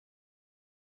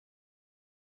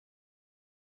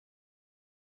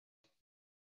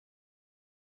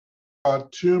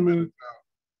2 minutes out.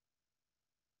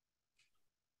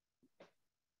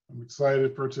 I'm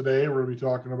excited for today. We're going to be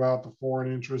talking about the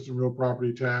Foreign Interest in Real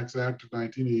Property Tax Act of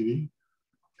 1980.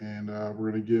 And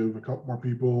we're going to give a couple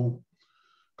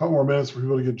more minutes for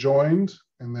people to get joined,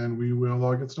 and then we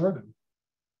will get started.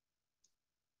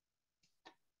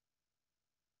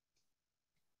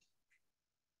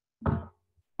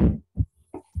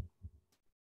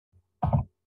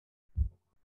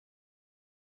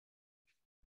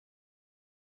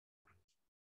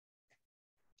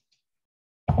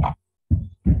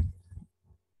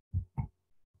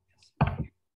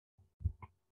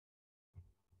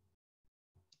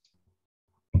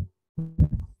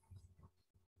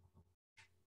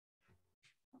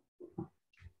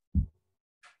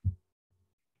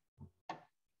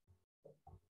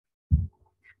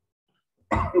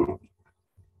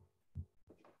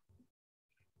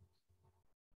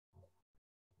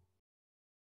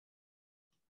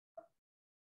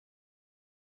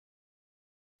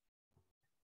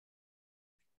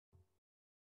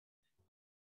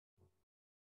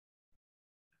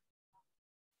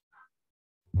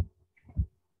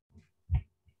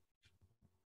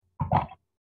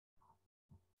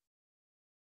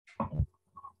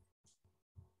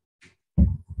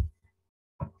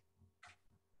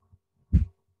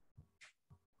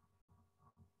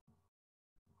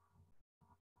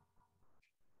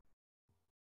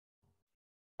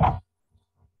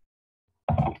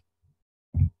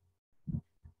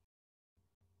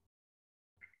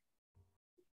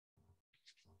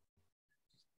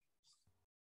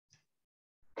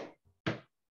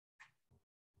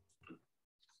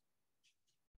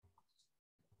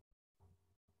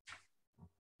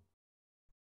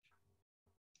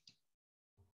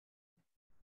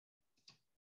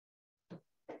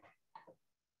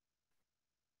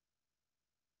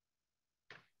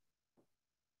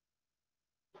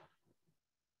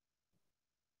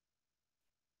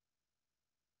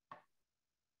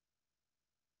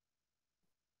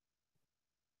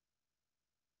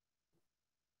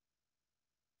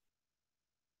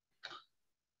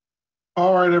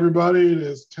 All right, everybody, it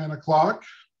is 10 o'clock.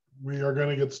 We are going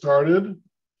to get started.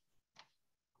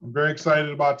 I'm very excited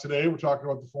about today. We're talking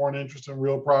about the Foreign Interest in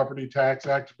Real Property Tax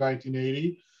Act of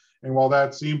 1980. And while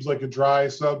that seems like a dry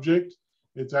subject,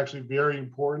 it's actually very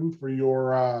important for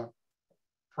your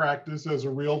practice as a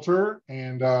realtor,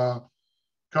 and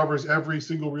covers every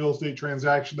single real estate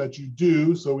transaction that you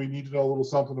do. So we need to know a little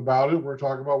something about it. We're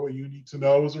talking about what you need to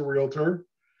know as a realtor.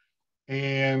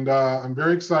 And I'm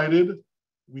very excited.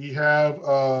 We have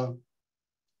a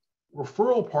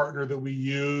referral partner that we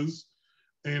use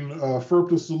in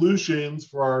FIRPTA Solutions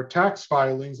for our tax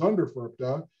filings under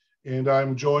FIRPTA. And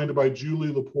I'm joined by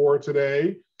Julie Lepore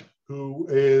today, who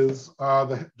is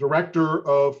the director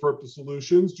of FIRPTA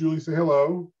Solutions. Julie, say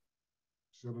hello.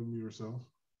 She's going to unmute herself.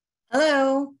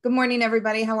 Hello. Good morning,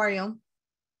 everybody. How are you?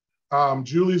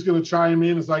 Julie's going to chime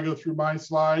in as I go through my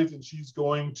slides, and she's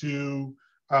going to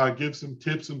give some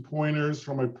tips and pointers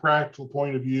from a practical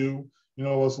point of view. You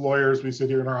know, us lawyers, we sit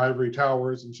here in our ivory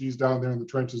towers, and she's down there in the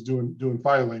trenches doing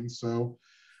filings. So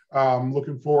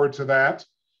looking forward to that.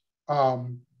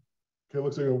 Okay,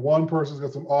 looks like one person's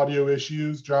got some audio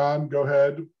issues. John, go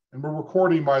ahead. And we're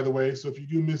recording, by the way, so if you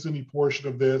do miss any portion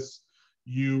of this,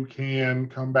 you can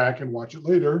come back and watch it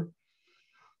later.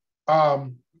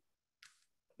 Now,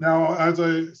 as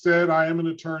I said, I am an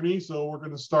attorney, so we're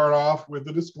going to start off with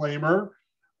a disclaimer.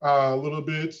 A little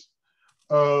bit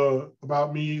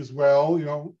about me as well. You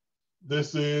know,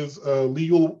 this is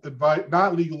legal advice,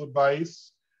 not legal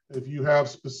advice. If you have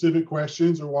specific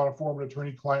questions or want to form an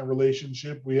attorney-client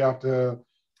relationship, we have to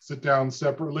sit down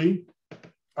separately.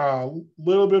 A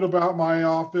little bit about my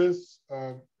office.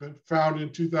 Been founded in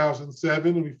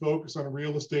 2007, and we focus on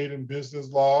real estate and business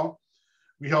law.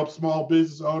 We help small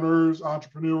business owners,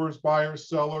 entrepreneurs, buyers,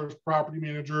 sellers, property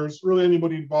managers, really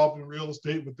anybody involved in real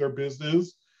estate with their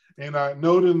business. And I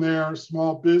note in there,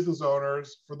 small business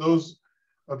owners, for those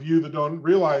of you that don't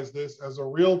realize this, as a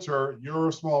realtor, you're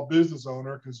a small business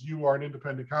owner because you are an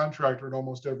independent contractor in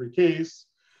almost every case.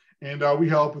 And we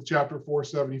help with Chapter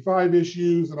 475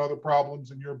 issues and other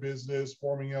problems in your business,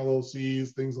 forming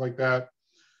LLCs, things like that.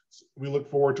 We look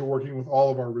forward to working with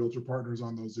all of our realtor partners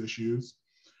on those issues.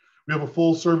 We have a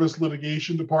full service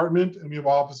litigation department, and we have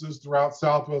offices throughout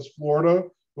Southwest Florida,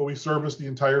 but we service the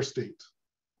entire state.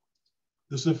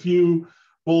 Just a few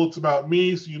bullets about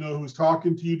me so you know who's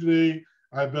talking to you today.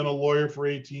 I've been a lawyer for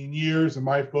 18 years, and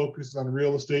my focus is on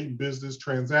real estate and business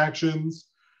transactions.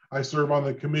 I serve on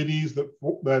the committees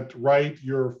that write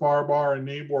your FAR and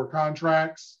NABOR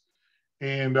contracts.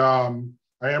 And I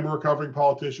am a recovering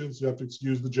politician, so you have to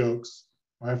excuse the jokes.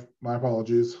 My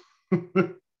apologies.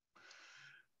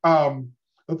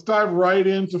 Let's dive right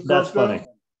into FIRPTA. That's funny.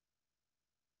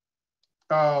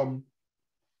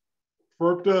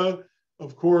 FIRPTA,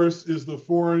 of course, is the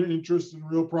Foreign Interest in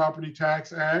Real Property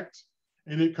Tax Act,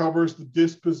 and it covers the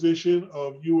disposition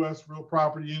of U.S. real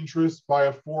property interests by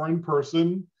a foreign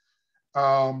person.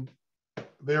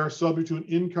 They are subject to an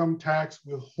income tax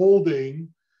withholding,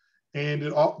 and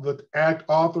the act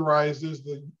authorizes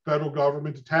the federal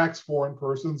government to tax foreign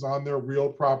persons on their real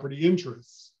property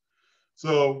interests.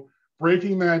 So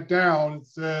breaking that down, it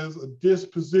says a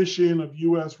disposition of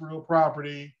U.S. real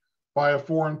property by a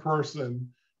foreign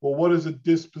person. Well, what is a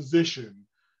disposition?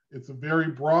 It's a very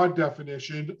broad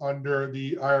definition under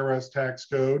the IRS tax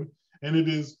code, and it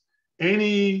is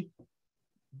any,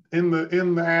 in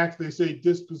the act, they say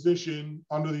disposition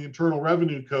under the Internal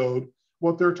Revenue Code.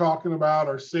 What they're talking about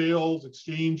are sales,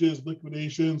 exchanges,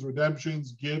 liquidations,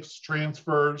 redemptions, gifts,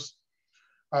 transfers.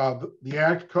 The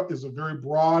act is a very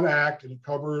broad act, and it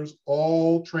covers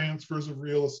all transfers of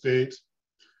real estate.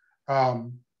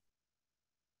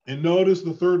 And notice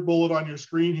the third bullet on your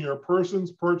screen here: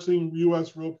 persons purchasing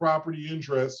U.S. real property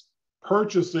interests,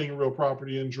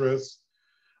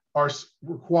 are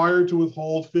required to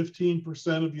withhold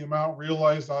 15% of the amount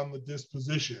realized on the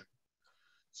disposition.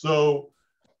 So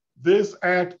this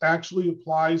act actually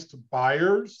applies to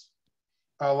buyers.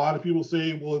 A lot of people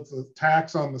say, well, it's a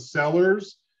tax on the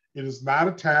sellers. It is not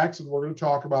a tax, and we're going to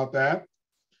talk about that.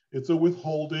 It's a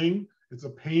withholding. It's a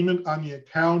payment on the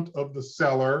account of the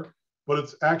seller, but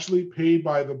it's actually paid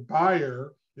by the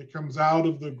buyer. It comes out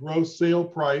of the gross sale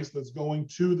price that's going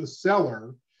to the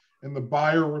seller, and the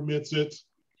buyer remits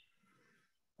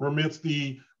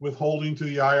the withholding to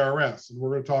the IRS. And we're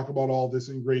going to talk about all this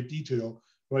in great detail,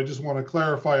 but I just want to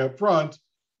clarify up front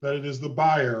that it is the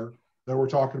buyer that we're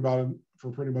talking about for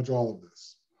pretty much all of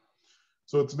this.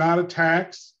 So it's not a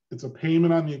tax, it's a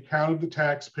payment on the account of the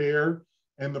taxpayer,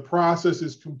 and the process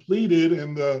is completed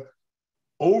and the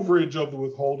overage of the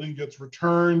withholding gets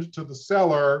returned to the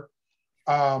seller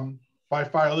by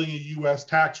filing a U.S.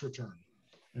 tax return.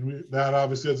 And that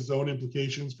obviously has its own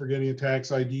implications for getting a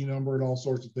tax ID number and all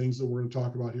sorts of things that we're going to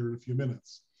talk about here in a few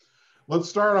minutes. Let's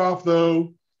start off,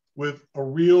 though, with a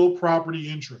real property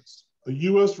interest. A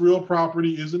U.S. real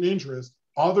property is an interest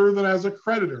other than as a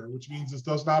creditor, which means this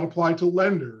does not apply to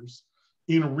lenders,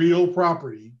 in real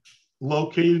property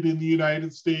located in the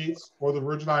United States or the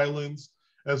Virgin Islands,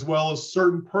 as well as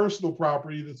certain personal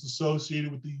property that's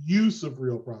associated with the use of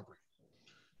real property.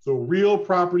 So real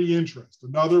property interest,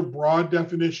 another broad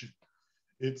definition.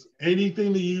 It's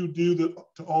anything that you do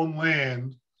to own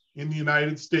land in the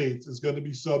United States is going to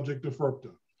be subject to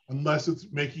FIRPTA, unless it's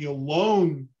making a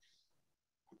loan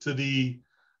to the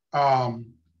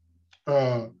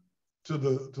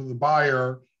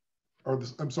buyer, or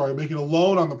making a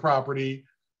loan on the property.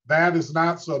 That is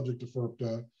not subject to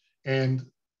FIRPTA, and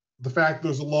the fact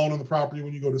there's a loan on the property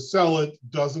when you go to sell it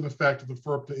doesn't affect the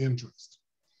FIRPTA interest.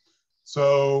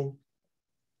 So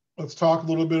let's talk a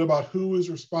little bit about who is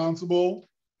responsible.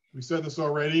 We said this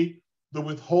already. The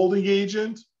withholding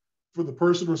agent, for the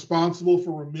person responsible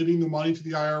for remitting the money to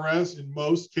the IRS, in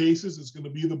most cases is going to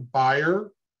be the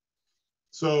buyer.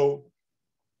 So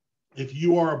if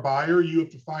you are a buyer, you have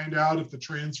to find out if the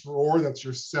transferor, that's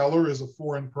your seller, is a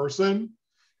foreign person.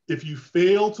 If you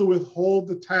fail to withhold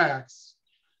the tax,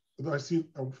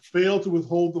 fail to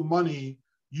withhold the money,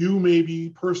 you may be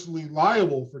personally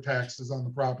liable for taxes on the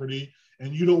property,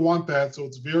 and you don't want that. So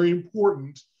it's very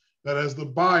important that as the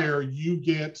buyer, you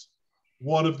get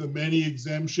one of the many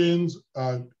exemptions,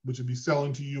 which would be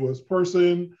selling to U.S.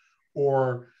 person,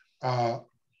 or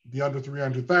the under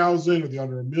 300,000 or the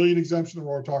under $1 million exemption that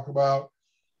we're going to talk about.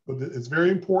 But it's very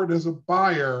important as a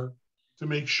buyer to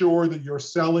make sure that you're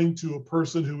selling to a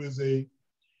person who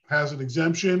has an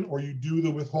exemption, or you do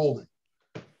the withholding.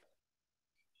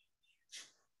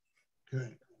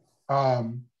 Okay.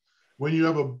 When you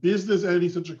have a business entity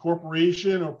such a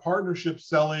corporation or partnership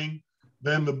selling,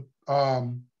 then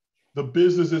the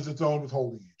business is its own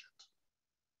withholding agent.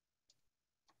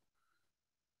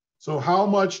 So how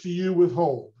much do you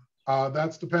withhold?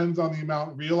 That depends on the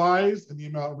amount realized, and the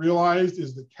amount realized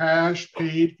is the cash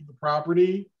paid for the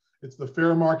property. It's the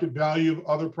fair market value of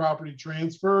other property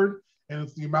transferred, and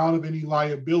it's the amount of any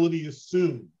liability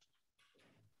assumed.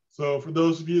 So for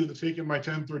those of you that have taken my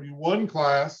 1031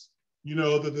 class, you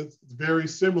know that it's very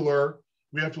similar.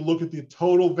 We have to look at the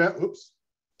total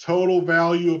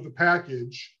value of the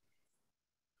package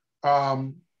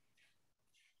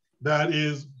that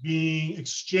is being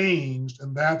exchanged,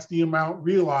 and that's the amount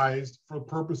realized for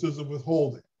purposes of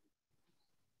withholding.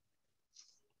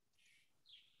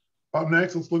 Up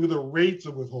next, let's look at the rates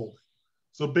of withholding.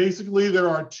 So basically there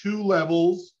are two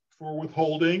levels for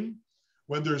withholding.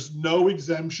 When there's no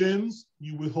exemptions,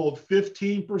 you withhold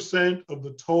 15% of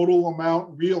the total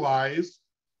amount realized.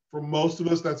 For most of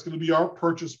us, that's going to be our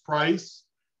purchase price.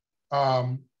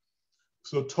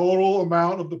 So total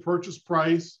amount of the purchase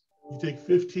price, you take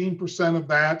 15% of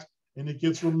that and it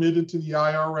gets remitted to the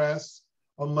IRS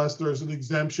unless there's an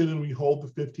exemption, and we hold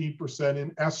the 15%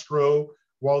 in escrow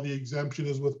while the exemption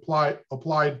is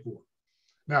applied for.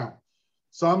 Now,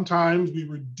 sometimes we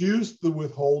reduce the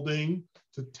withholding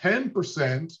to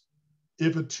 10%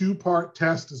 if a two-part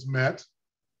test is met.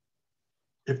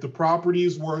 If the property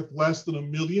is worth less than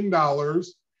 $1 million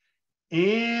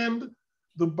and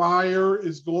the buyer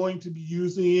is going to be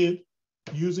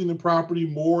using the property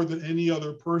more than any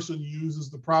other person uses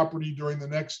the property during the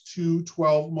next 2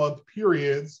 12-month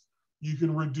periods, you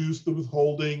can reduce the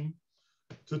withholding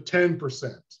to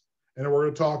 10%. And we're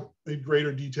going to talk in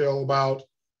greater detail about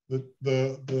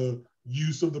the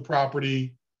use of the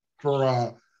property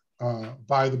for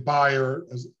by the buyer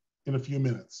in a few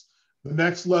minutes. The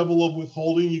next level of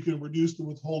withholding, you can reduce the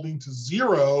withholding to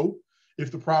 0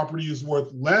 if the property is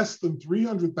worth less than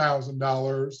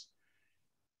 $300,000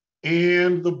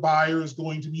 and the buyer is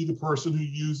going to be the person who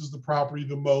uses the property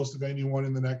the most of anyone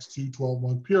in the next 2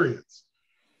 12-month periods.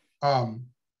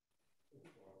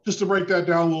 Just to break that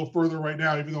down a little further right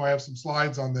now, even though I have some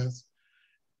slides on this,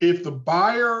 if the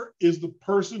buyer is the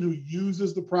person who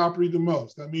uses the property the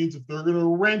most, that means if they're going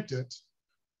to rent it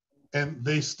and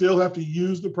they still have to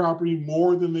use the property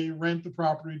more than they rent the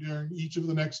property during each of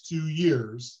the next 2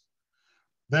 years,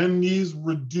 then these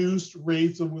reduced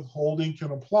rates of withholding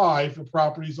can apply for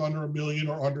properties under $1 million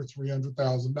or under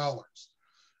 $300,000.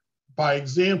 By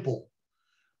example,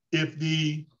 if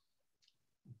the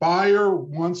buyer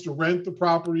wants to rent the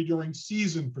property during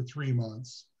season for 3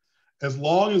 months, as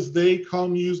long as they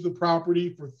come use the property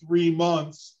for 3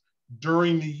 months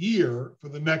during the year for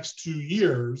the next 2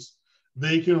 years,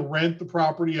 they can rent the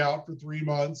property out for 3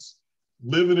 months,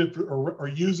 live in it or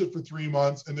use it for 3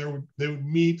 months, and they would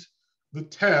meet the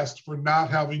test for not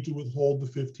having to withhold the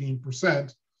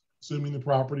 15%, assuming the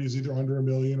property is either under $1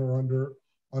 million or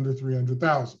under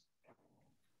 300,000.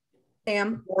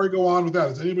 Sam? Before I go on with that,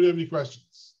 does anybody have any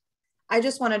questions? I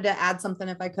just wanted to add something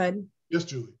if I could. Yes,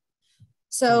 Julie.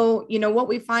 So, you know, what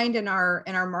we find in our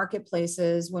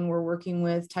marketplaces when we're working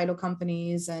with title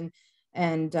companies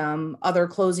and other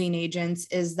closing agents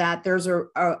is that there's a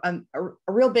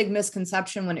real big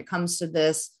misconception when it comes to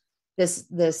this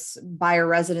buyer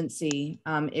residency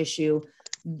issue.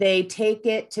 They take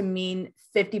it to mean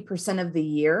 50% of the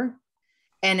year,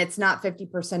 and it's not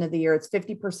 50% of the year. It's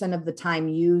 50% of the time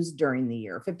used during the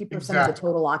year, 50% of the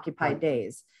total occupied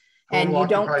days. And you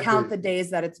don't count the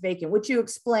days that it's vacant, which you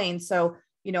explained. So,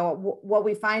 you know, what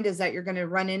we find is that you're going to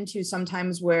run into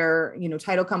sometimes where, you know,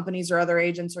 title companies or other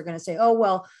agents are going to say, oh,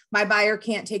 well, my buyer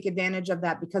can't take advantage of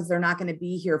that because they're not going to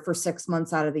be here for 6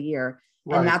 months out of the year.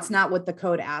 Right. And that's not what the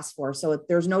code asks for. So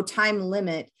there's no time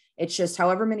limit. It's just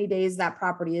however many days that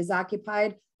property is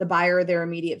occupied, the buyer or their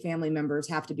immediate family members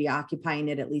have to be occupying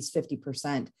it at least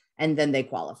 50%, and then they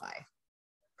qualify.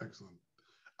 Excellent.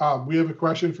 We have a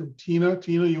question from Tina.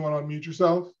 Tina, you want to unmute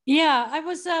yourself? Yeah, I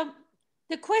was,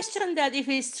 the question that if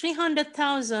it's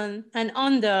 300,000 and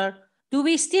under, do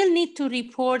we still need to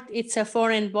report it's a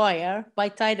foreign buyer by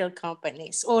title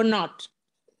companies or not?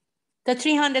 The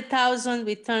 300,000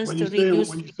 returns to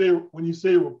reduce. When you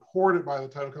say reported by the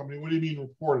title company, what do you mean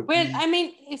reported? Well, I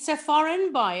mean, it's a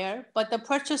foreign buyer, but the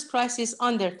purchase price is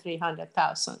under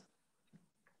 300,000.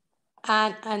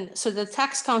 And so the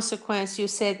tax consequence, you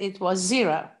said it was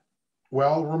 0.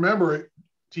 Well, remember,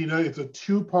 Tina, it's a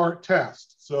 2-part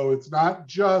test. So it's not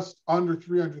just under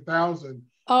 300,000.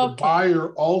 Okay. The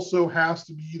buyer also has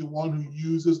to be the one who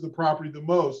uses the property the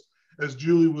most. As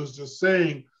Julie was just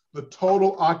saying, the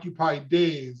total occupied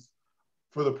days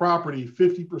for the property,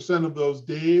 50% of those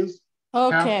days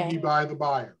have to be by the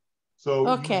buyer. So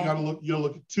you gotta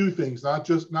look at 2 things, not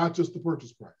just the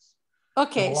purchase price.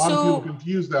 Okay. And a lot of people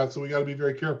confuse that, so we got to be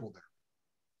very careful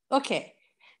there. Okay.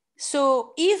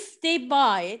 So if they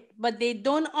buy it, but they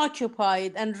don't occupy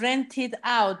it and rent it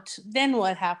out, then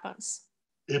what happens?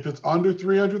 If it's under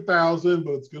 300,000,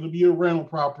 but it's going to be a rental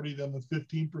property, then the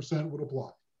 15% would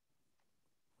apply.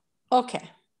 Okay.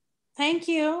 Thank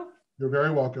you. You're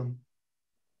very welcome.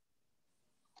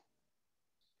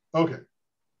 Okay.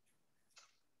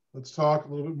 Let's talk a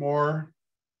little bit more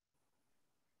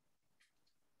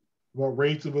about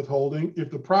rates of withholding.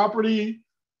 If the property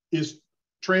is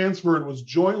transferred, was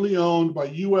jointly owned by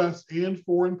U.S. and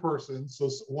foreign persons, so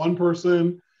one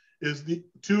person is the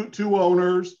two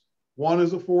owners, one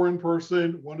is a foreign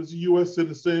person, one is a U.S.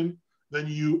 citizen, then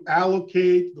you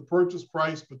allocate the purchase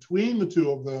price between the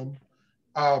two of them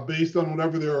based on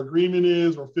whatever their agreement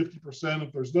is, or 50%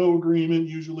 if there's no agreement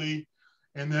usually.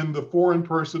 And then the foreign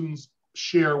person's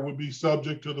share would be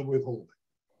subject to the withholding.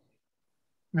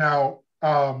 Now,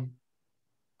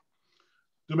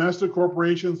 domestic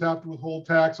corporations have to withhold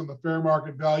tax on the fair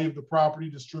market value of the property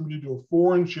distributed to a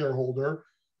foreign shareholder.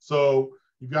 So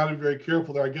you've got to be very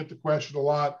careful there. I get the question a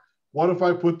lot. What if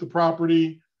I put the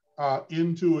property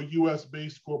into a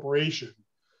US-based corporation?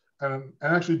 And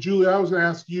actually, Julie, I was going to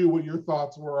ask you what your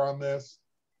thoughts were on this.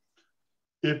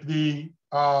 If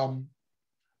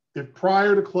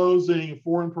prior to closing, a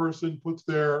foreign person puts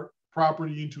their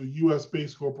property into a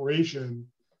US-based corporation,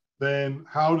 then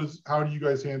how do you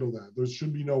guys handle that? There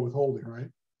should be no withholding, right?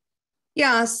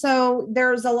 Yeah, so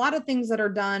there's a lot of things that are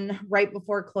done right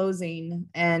before closing.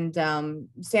 And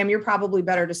Sam, you're probably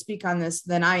better to speak on this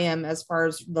than I am as far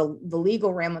as the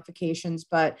legal ramifications.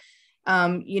 But,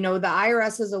 you know, the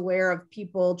IRS is aware of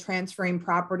people transferring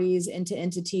properties into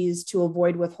entities to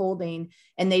avoid withholding.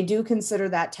 And they do consider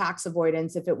that tax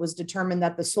avoidance if it was determined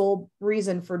that the sole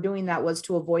reason for doing that was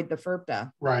to avoid the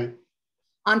FIRPTA. Right.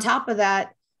 On top of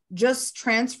that, just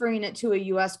transferring it to a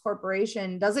US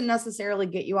corporation doesn't necessarily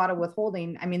get you out of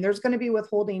withholding. I mean, there's going to be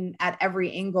withholding at every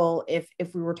angle if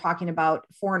we were talking about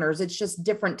foreigners. It's just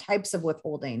different types of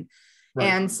withholding. Right.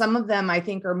 And some of them I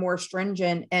think are more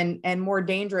stringent and more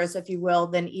dangerous, if you will,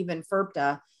 than even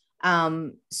FIRPTA.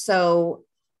 So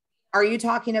are you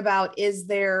talking about, is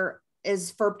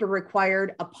FIRPTA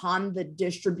required upon the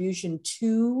distribution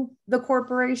to the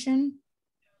corporation?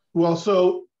 Well,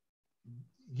 so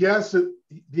yes,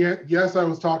 yes, I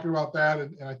was talking about that,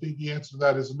 and I think the answer to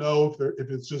that is no. If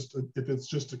it's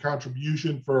just a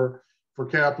contribution for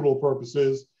capital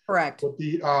purposes, correct. But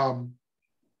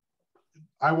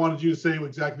I wanted you to say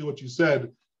exactly what you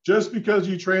said. Just because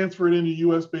you transfer it into a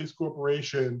U.S.-based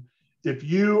corporation, if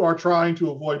you are trying to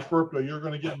avoid FIRPTA, you're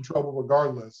going to get in trouble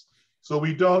regardless. So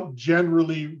we don't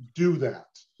generally do that.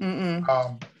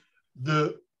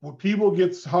 What people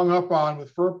get hung up on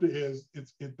with FIRPTA is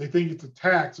they think it's a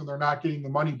tax and they're not getting the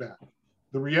money back.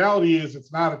 The reality is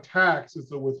it's not a tax,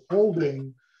 it's a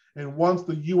withholding. And once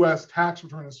the US tax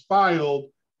return is filed,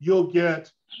 you'll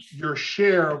get your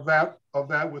share of that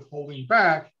withholding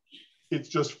back. It's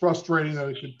just frustrating that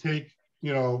it could take,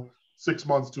 6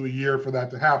 months to a year for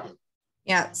that to happen.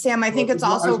 Yeah, Sam, I think it's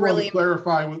also really to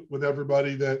clarify with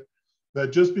everybody that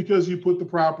just because you put the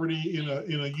property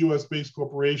in a US-based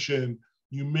corporation,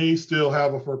 you may still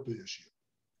have a FIRPTA issue.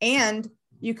 And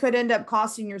you could end up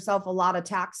costing yourself a lot of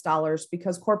tax dollars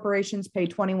because corporations pay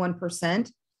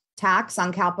 21% tax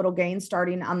on capital gains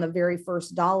starting on the very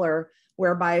first dollar,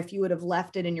 whereby if you would have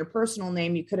left it in your personal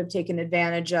name, you could have taken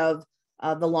advantage of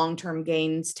the long-term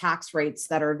gains tax rates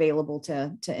that are available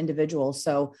to individuals.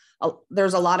 So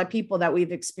there's a lot of people that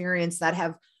we've experienced that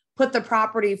have put the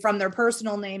property from their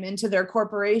personal name into their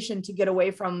corporation to get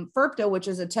away from FIRPTA, which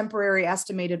is a temporary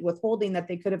estimated withholding that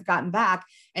they could have gotten back,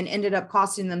 and ended up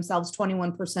costing themselves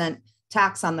 21%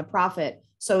 tax on the profit.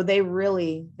 So they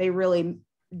really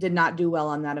did not do well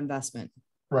on that investment.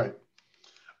 Right.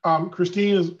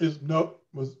 Christine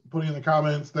was putting in the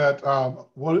comments that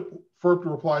what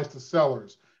FIRPTA applies to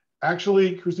sellers.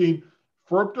 Actually, Christine,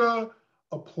 FIRPTA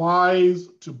applies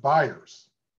to buyers.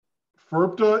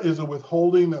 FIRPTA is a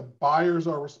withholding that buyers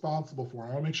are responsible for. I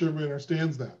want to make sure everybody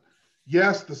understands that.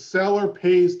 Yes, the seller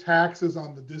pays taxes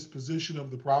on the disposition of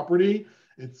the property.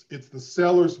 It's the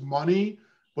seller's money,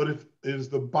 but it is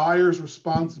the buyer's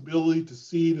responsibility to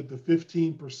see that the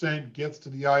 15% gets to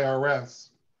the IRS,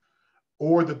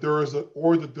 or that there is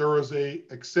a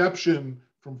exception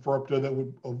from FIRPTA that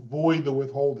would avoid the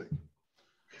withholding.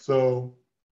 So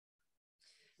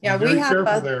yeah, be very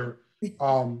careful there.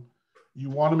 You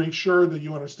want to make sure that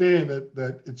you understand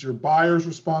that it's your buyer's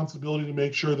responsibility to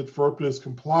make sure that FIRPTA is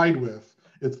complied with.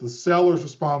 It's the seller's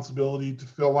responsibility to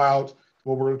fill out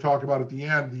what we're going to talk about at the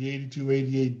end, the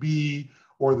 8288B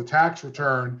or the tax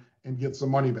return, and get some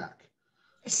money back.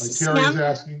 Like Terry's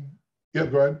asking. Yeah,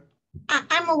 go ahead.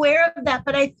 I'm aware of that,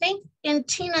 but I think in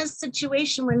Tina's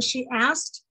situation when she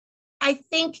asked, I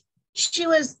think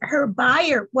her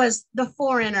buyer was the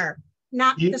foreigner,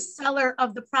 not the seller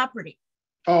of the property.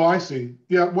 Oh, I see.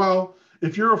 Yeah. Well,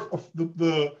 if you're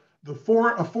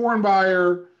a foreign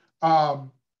buyer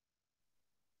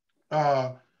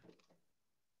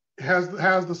has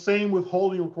the same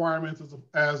withholding requirements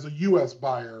as a U.S.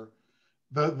 buyer,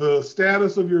 the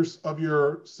status of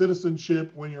your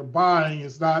citizenship when you're buying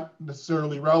is not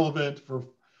necessarily relevant for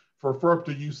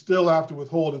FIRPTA. You still have to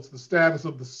withhold. It's the status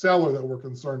of the seller that we're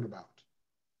concerned about.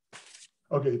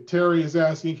 Okay, Terry is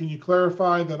asking, can you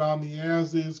clarify that on the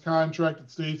as-is contract,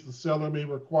 it states the seller may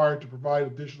be required to provide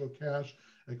additional cash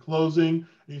at closing?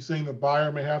 Are you saying the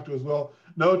buyer may have to as well?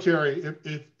 No, Terry,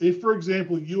 if for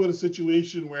example, you had a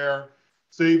situation where,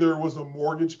 say there was a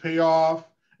mortgage payoff,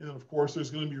 and of course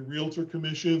there's going to be realtor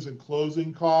commissions and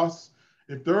closing costs.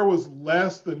 If there was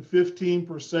less than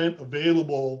 15%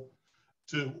 available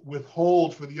to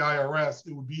withhold for the IRS,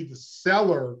 it would be the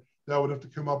seller that would have to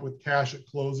come up with cash at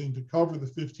closing to cover the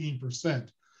 15%.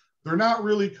 They're not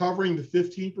really covering the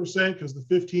 15% because the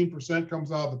 15%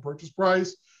 comes out of the purchase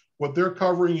price. What they're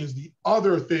covering is the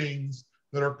other things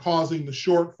that are causing the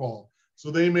shortfall.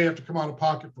 So they may have to come out of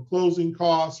pocket for closing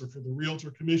costs or for the realtor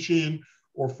commission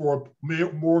or for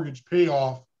a mortgage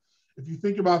payoff. If you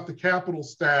think about the capital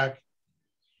stack,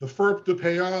 the FIRPTA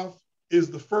payoff is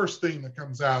the first thing that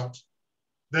comes out.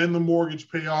 Then the mortgage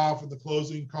payoff and the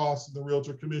closing costs and the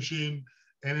realtor commission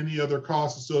and any other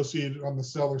costs associated on the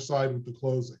seller side with the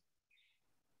closing.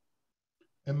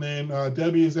 And then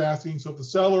Debbie is asking, so if the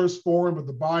seller is foreign, but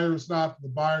the buyer is not, the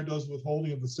buyer does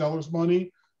withholding of the seller's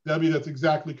money. Debbie, that's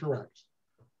exactly correct.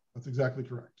 That's exactly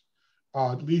correct.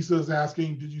 Lisa is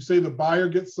asking, did you say the buyer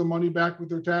gets some money back with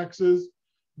their taxes?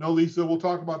 No, Lisa, we'll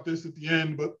talk about this at the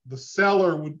end, but the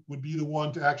seller would be the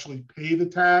one to actually pay the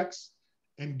tax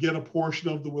and get a portion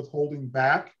of the withholding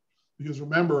back. Because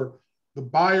remember, the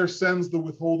buyer sends the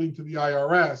withholding to the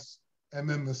IRS and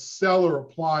then the seller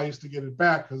applies to get it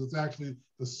back because it's actually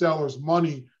the seller's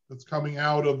money that's coming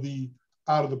out of the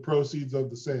proceeds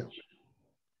of the sale.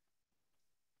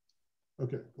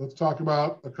 Okay, let's talk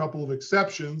about a couple of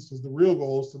exceptions because the real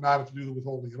goal is to not have to do the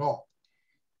withholding at all.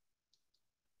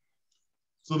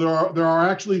 So there are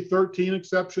actually 13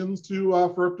 exceptions to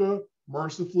FIRPTA.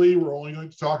 Mercifully, we're only going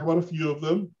to talk about a few of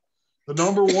them. The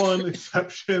number one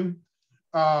exception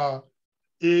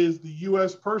is the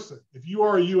U.S. person. If you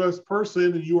are a U.S.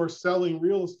 person and you are selling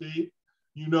real estate,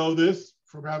 you know this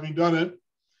from having done it,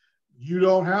 you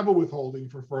don't have a withholding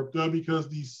for FIRPTA because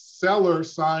the seller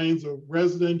signs a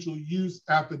residential use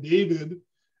affidavit,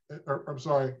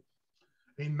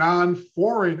 a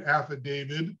non-foreign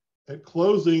affidavit at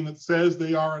closing that says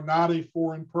they are not a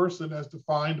foreign person as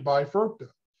defined by FIRPTA.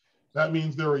 That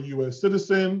means they're a U.S.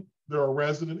 citizen, they're a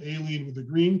resident alien with a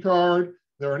green card,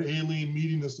 they're an alien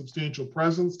meeting the substantial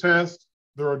presence test,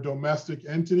 they're a domestic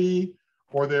entity,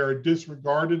 or they're a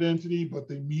disregarded entity, but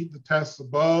they meet the tests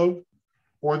above,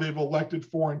 or they've elected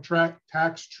foreign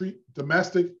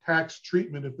domestic tax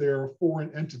treatment if they're a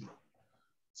foreign entity.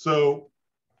 So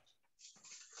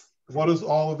what does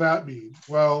all of that mean?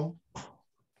 Well,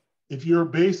 if you're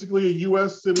basically a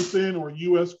U.S. citizen or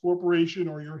U.S. corporation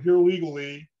or you're here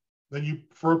legally, then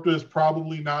FIRPTA is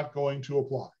probably not going to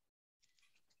apply.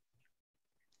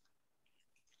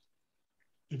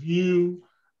 If you,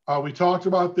 we talked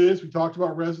about this, we talked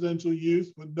about residential use,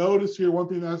 but notice here one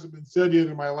thing that hasn't been said yet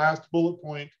in my last bullet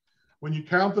point, when you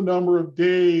count the number of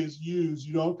days used,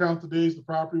 you don't count the days the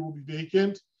property will be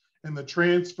vacant, and the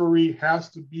transferee has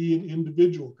to be an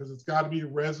individual because it's got to be a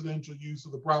residential use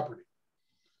of the property.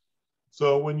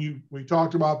 So when we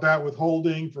talked about that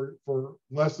withholding for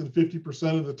less than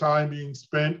 50% of the time being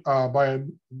spent by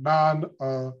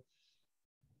a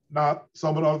not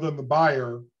someone other than the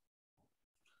buyer,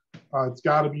 it's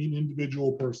got to be an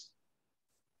individual person.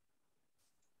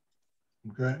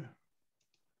 Okay.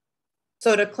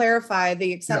 So to clarify,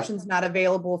 the exception's not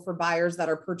available for buyers that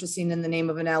are purchasing in the name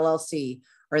of an LLC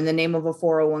or in the name of a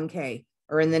 401k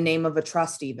or in the name of a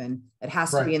trust even. It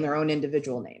has to be in their own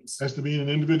individual names. It has to be in an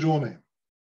individual name.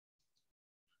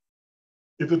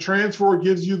 If the transfer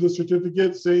gives you the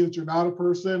certificate saying that you're not a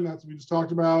person, that's what we just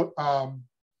talked about.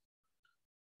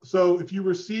 So if you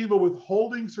receive a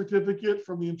withholding certificate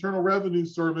from the Internal Revenue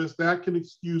Service, that can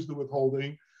excuse the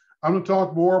withholding. I'm going to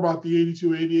talk more about the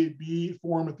 8288B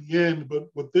form at the end, but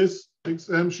what this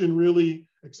exception really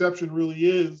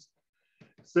is,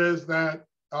 says that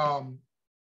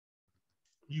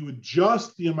you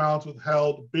adjust the amount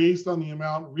withheld based on the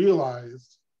amount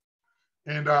realized.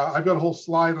 And I've got a whole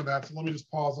slide on that, so let me just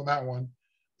pause on that one.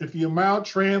 If the amount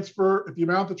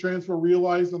the transfer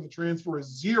realized on the transfer is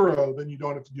zero, then you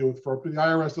don't have to deal with FIRPTA. The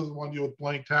IRS doesn't want to deal with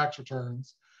blank tax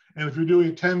returns. And if you're doing a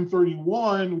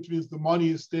 1031, which means the money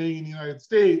is staying in the United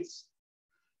States,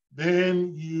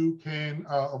 then you can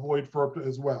avoid FIRPTA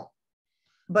as well.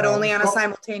 But only on a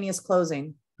simultaneous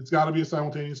closing. It's got to be a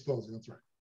simultaneous closing, that's right.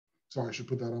 Sorry, I should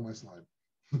put that on my slide.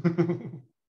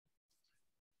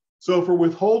 So for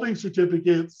withholding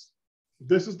certificates,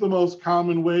 this is the most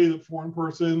common way that foreign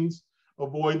persons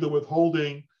avoid the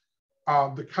withholding.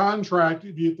 The contract,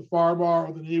 be it the FARBAR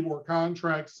or the NABOR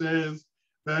contract, says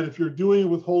that if you're doing a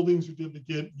withholding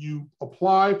certificate, you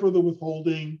apply for the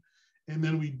withholding, and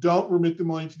then we don't remit the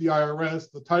money to the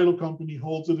IRS. The title company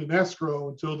holds it in escrow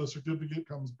until the certificate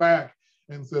comes back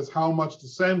and says how much to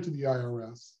send to the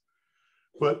IRS.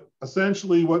 But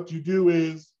essentially what you do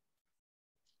is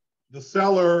the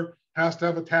seller has to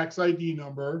have a tax ID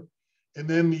number. And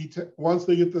then once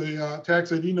they get the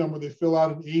tax ID number, they fill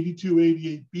out an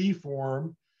 8288B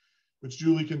form, which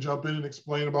Julie can jump in and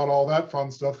explain about all that fun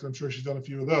stuff, because I'm sure she's done a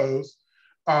few of those.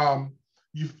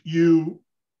 You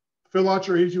fill out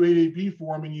your 8288B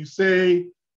form and you say,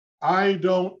 I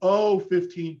don't owe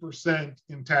 15%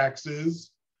 in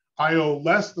taxes. I owe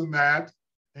less than that.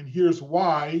 And here's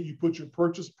why. You put your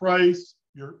purchase price,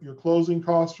 your closing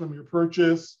costs from your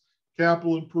purchase,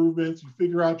 capital improvements, you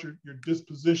figure out your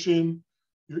disposition,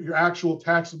 your actual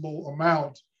taxable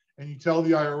amount, and you tell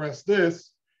the IRS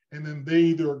this, and then they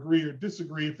either agree or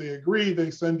disagree. If they agree,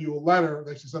 they send you a letter.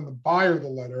 They should send the buyer the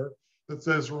letter that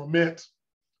says remit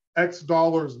X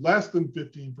dollars less than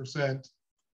 15%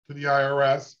 to the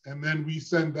IRS, and then we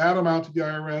send that amount to the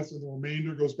IRS, and the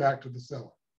remainder goes back to the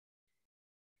seller,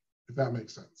 if that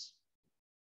makes sense.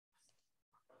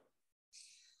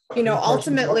 You know,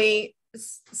 ultimately,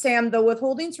 Sam, the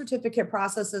withholding certificate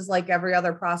process is like every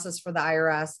other process for the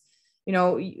IRS. You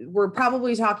know, we're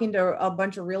probably talking to a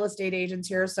bunch of real estate agents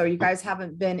here, so you guys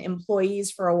haven't been employees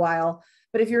for a while.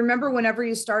 But if you remember, whenever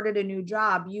you started a new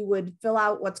job, you would fill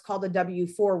out what's called a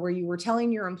W-4, where you were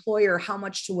telling your employer how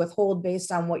much to withhold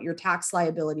based on what your tax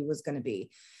liability was going to be.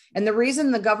 And the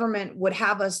reason the government would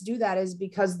have us do that is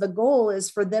because the goal is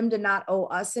for them to not owe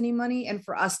us any money and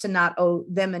for us to not owe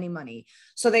them any money.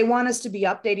 So they want us to be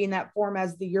updating that form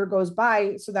as the year goes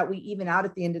by so that we even out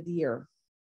at the end of the year.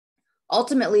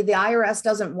 Ultimately, the IRS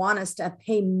doesn't want us to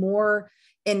pay more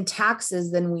in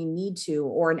taxes than we need to,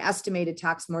 or an estimated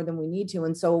tax more than we need to.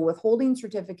 And so a withholding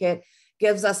certificate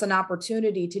gives us an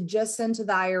opportunity to just send to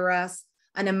the IRS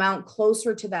an amount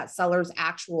closer to that seller's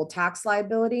actual tax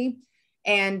liability.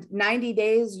 And 90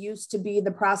 days used to be the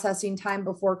processing time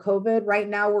before COVID. Right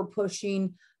now we're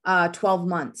pushing 12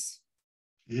 months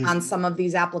on some of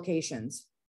these applications.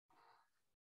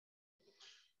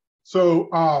 So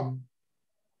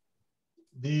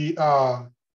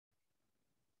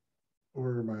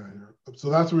where am I at here? So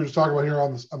that's what we're just talking about here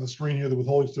on the screen here, the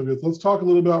withholding certificates. Let's talk a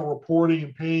little about reporting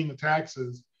and paying the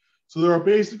taxes. So there are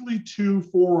basically two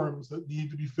forms that need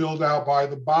to be filled out by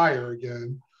the buyer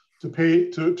again to pay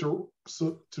to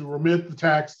remit the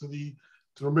tax to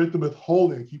remit the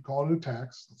withholding. I keep calling it a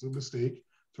tax. That's a mistake.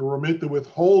 To remit the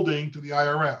withholding to the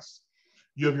IRS.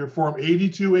 You have your form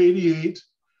 8288,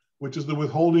 which is the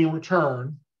withholding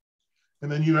return,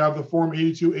 and then you have the form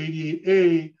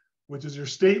 8288A, which is your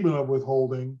statement of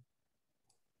withholding.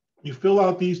 You fill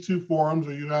out these two forms,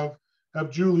 or you have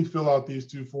Julie fill out these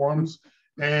two forms,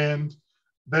 and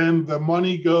then the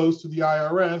money goes to the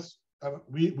IRS.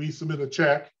 We submit a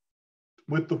check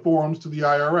with the forms to the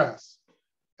IRS.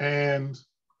 And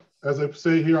as I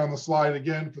say here on the slide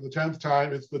again for the 10th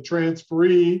time, it's the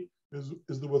transferee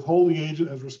is the withholding agent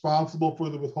is responsible for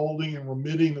the withholding and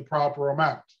remitting the proper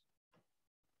amount.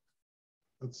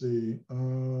 Let's see.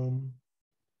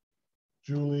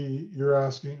 Julie, you're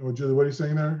asking, or Julie, what are you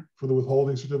saying there for the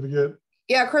withholding certificate?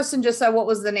 Yeah, Kristen just said what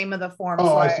was the name of the form. Oh,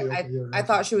 so I see. Okay, I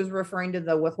thought she was referring to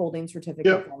the withholding certificate.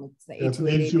 Yep. Form. It's the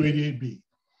 8288B.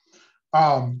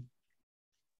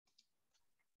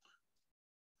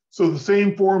 So the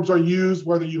same forms are used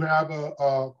whether you have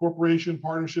a corporation,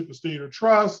 partnership, estate, or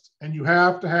trust, and you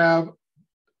have to have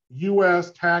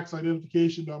U.S. tax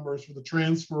identification numbers for the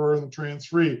transfer and the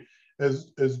transferee.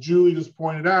 As Julie just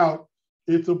pointed out,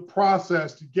 it's a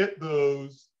process to get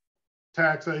those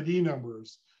tax ID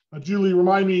numbers. Now, Julie,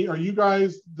 remind me, are you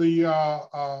guys the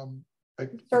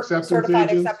certified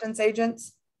acceptance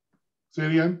agents? Say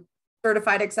it again.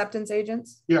 Certified acceptance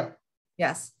agents? Yeah.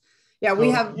 Yes. Yeah,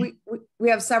 so we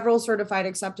have several certified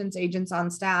acceptance agents on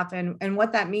staff, and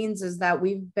what that means is that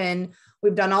we've done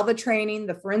all the training,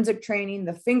 the forensic training,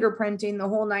 the fingerprinting, the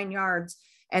whole 9 yards,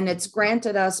 and it's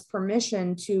granted us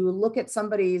permission to look at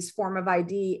somebody's form of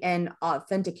ID and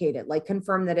authenticate it, like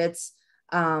confirm that it's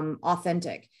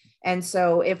authentic. And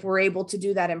so if we're able to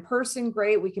do that in person,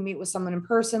 great. We can meet with someone in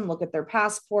person, look at their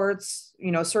passports,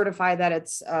 certify that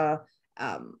it's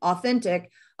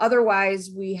authentic.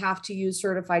 Otherwise, we have to use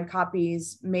certified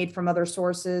copies made from other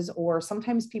sources, or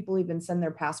sometimes people even send their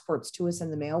passports to us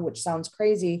in the mail, which sounds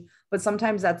crazy, but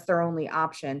sometimes that's their only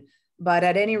option. But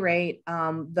at any rate,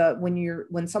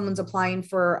 when someone's applying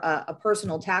for a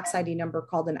personal tax ID number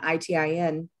called an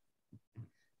ITIN,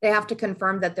 they have to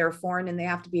confirm that they're foreign, and they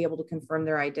have to be able to confirm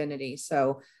their identity.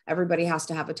 So everybody has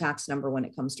to have a tax number when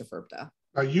it comes to FIRPTA.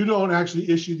 Now, you don't actually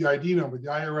issue the ID number. The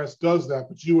IRS does that,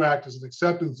 but you act as an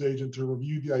acceptance agent to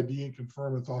review the ID and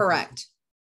confirm it's authentic. Correct.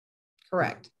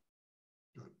 Correct.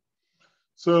 Good.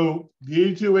 So the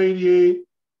 8288,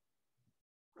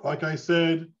 like I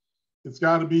said, it's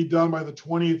got to be done by the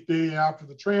 20th day after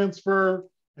the transfer,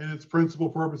 and its principal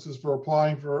purposes for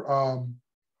applying for,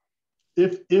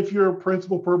 if your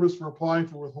principal purpose for applying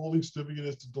for withholding certificate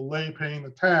is to delay paying the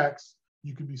tax,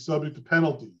 you could be subject to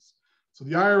penalties. So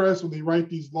the IRS, when they write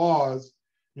these laws,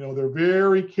 you know, they're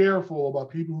very careful about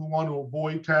people who want to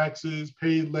avoid taxes,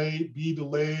 pay late, be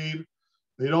delayed.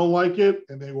 They don't like it,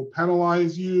 and they will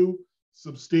penalize you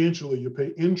substantially. You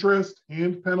pay interest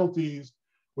and penalties,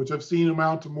 which I've seen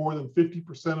amount to more than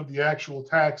 50% of the actual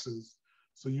taxes.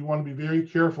 So you want to be very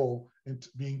careful and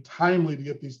being timely to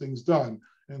get these things done.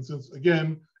 And since,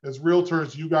 again, as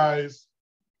realtors, you guys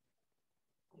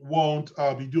won't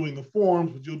be doing the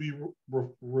forms, but you'll be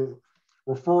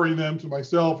referring them to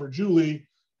myself or Julie,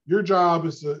 your job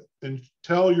is to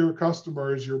tell your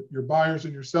customers, your buyers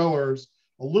and your sellers,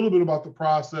 a little bit about the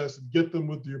process and get them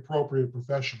with the appropriate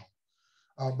professional.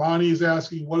 Bonnie is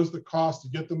asking, what is the cost to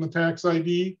get them the tax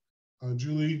ID?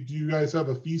 Julie, do you guys have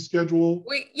a fee schedule?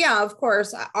 Yeah, of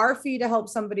course. Our fee to help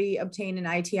somebody obtain an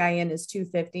ITIN is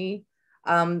 $250.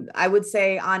 I would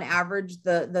say on average,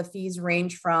 the fees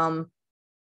range from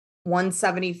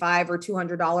 $175 or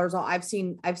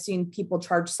 $200. I've seen people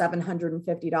charge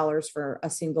 $750 for a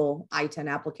single I-10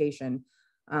 application.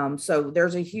 So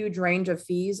there's a huge range of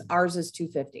fees. Ours is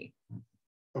 $250.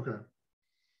 Okay.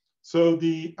 So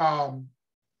the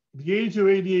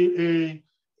 8288A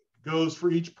goes for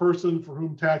each person for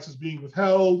whom tax is being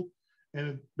withheld, and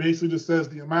it basically just says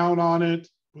the amount on it,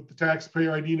 put the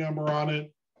taxpayer ID number on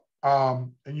it,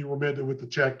 and you remit it with the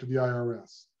check to the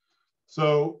IRS.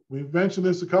 So we've mentioned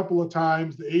this a couple of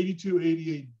times. The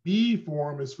 8288B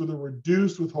form is for the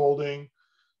reduced withholding,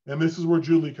 and this is where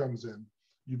Julie comes in.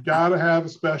 You've got to have a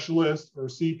specialist or a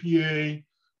CPA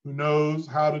who knows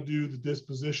how to do the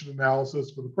disposition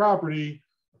analysis for the property.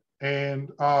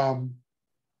 And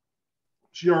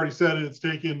she already said it, it's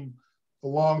taken a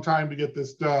long time to get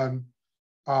this done.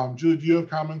 Julie, do you have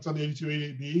comments on the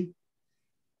 8288B?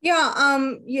 Yeah,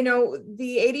 you know,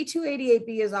 the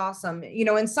 8288B is awesome. You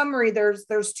know, in summary,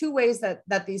 there's two ways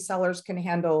that these sellers can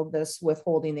handle this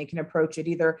withholding. They can approach it.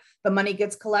 Either the money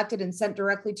gets collected and sent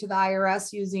directly to the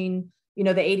IRS using, you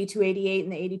know, the 8288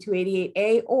 and the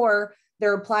 8288A, or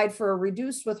they're applied for a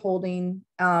reduced withholding,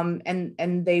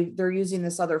 and they're using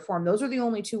this other form. Those are the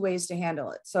only two ways to handle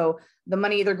it. So the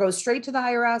money either goes straight to the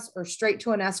IRS or straight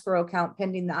to an escrow account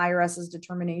pending the IRS's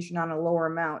determination on a lower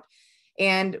amount.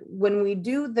 And when we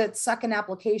do the second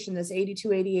application, this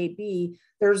 8288B,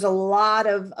 there's a lot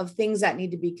of things that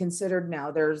need to be considered now.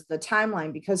 There's the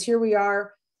timeline, because here we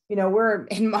are, you know, we're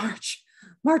in March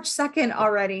 2nd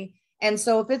already. And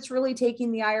so if it's really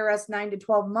taking the IRS 9 to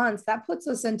 12 months, that puts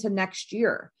us into next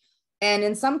year. And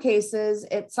in some cases,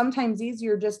 it's sometimes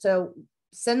easier just to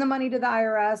send the money to the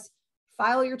IRS,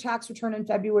 file your tax return in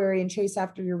February, and chase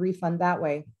after your refund that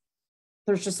way.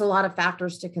 There's just a lot of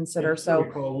factors to consider. So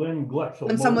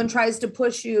when someone tries to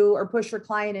push you or push your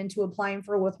client into applying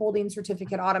for a withholding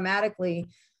certificate automatically,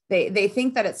 they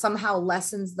think that it somehow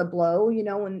lessens the blow. You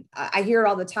know, and I hear it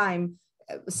all the time.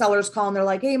 Sellers call and they're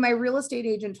like, hey, my real estate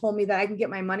agent told me that I can get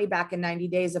my money back in 90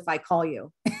 days if I call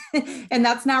you. And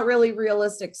that's not really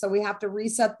realistic. So we have to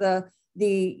reset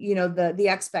the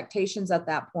expectations at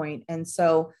that point. And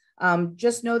so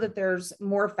just know that there's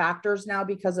more factors now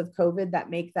because of COVID that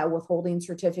make that withholding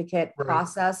certificate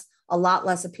process a lot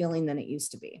less appealing than it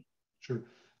used to be. Sure.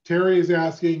 Terry is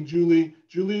asking Julie,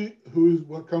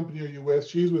 what company are you with?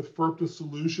 She's with FIRPTA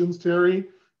Solutions, Terry.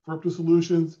 FIRPTA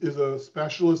Solutions is a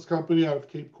specialist company out of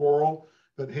Cape Coral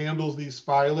that handles these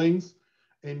filings.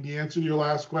 And the answer to your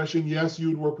last question, yes, you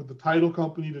would work with the title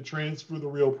company to transfer the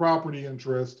real property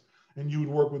interest, and you would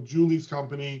work with Julie's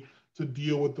company to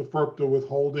deal with the FIRPTA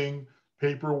withholding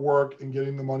paperwork and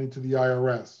getting the money to the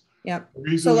IRS. Yep.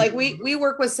 So like we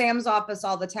work with Sam's office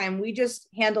all the time. We just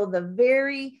handle the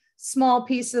very small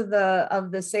piece of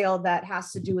the sale that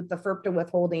has to do with the FIRPTA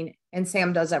withholding, and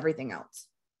Sam does everything else.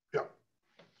 Yeah.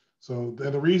 So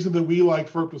the reason that we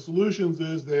like FIRPTA Solutions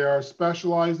is they are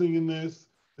specializing in this.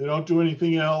 They don't do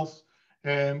anything else,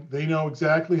 and they know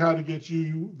exactly how to get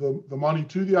you the money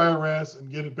to the IRS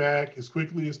and get it back as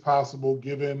quickly as possible,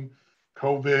 given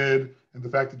COVID and the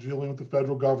fact that you're dealing with the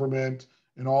federal government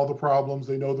and all the problems.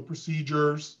 They know the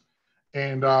procedures,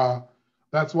 and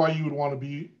that's why you would want to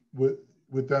be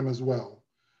with them as well.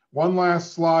 One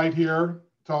last slide here,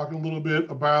 talking a little bit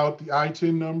about the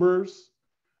ITIN numbers.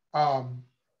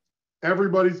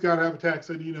 Everybody's got to have a tax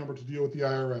ID number to deal with the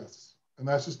IRS. And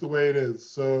that's just the way it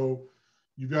is. So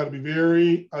you've got to be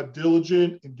very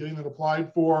diligent in getting it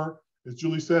applied for. As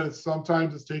Julie said,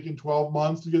 sometimes it's taking 12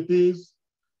 months to get these.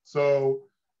 So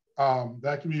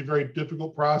that can be a very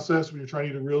difficult process when you're trying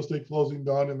to get a real estate closing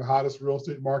done in the hottest real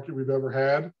estate market we've ever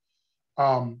had.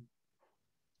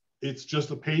 It's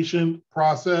just a patient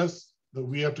process that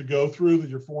we have to go through, that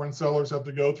your foreign sellers have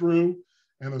to go through,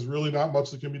 and there's really not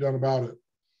much that can be done about it.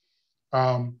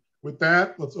 With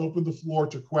that, let's open the floor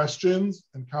to questions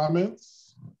and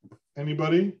comments.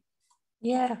 Anybody?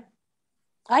 Yeah,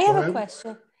 I have a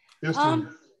question. Yes, Julie.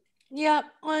 Yeah,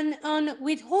 on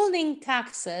withholding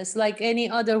taxes, like any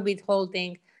other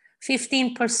withholding,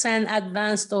 15%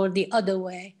 advanced or the other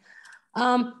way.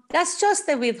 That's just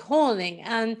the withholding,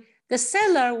 and the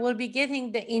seller will be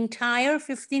getting the entire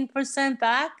 15%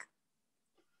 back?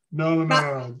 No.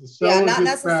 The seller not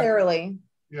gets necessarily.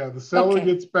 Back, the seller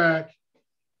gets back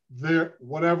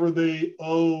whatever they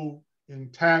owe in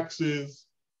taxes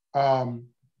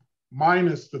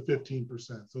minus the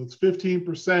 15%. So it's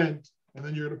 15%, and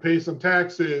then you're going to pay some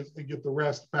taxes and get the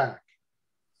rest back.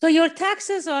 So your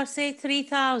taxes are, say,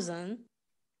 $3,000.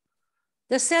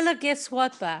 The seller gets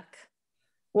what back?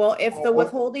 Well, if the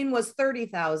withholding was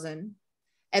 $30,000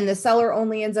 and the seller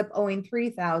only ends up owing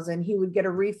 $3,000, he would get a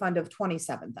refund of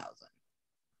 $27,000.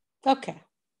 Okay.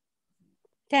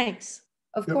 Thanks.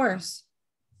 Of course.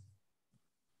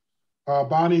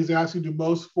 Bonnie's asking, do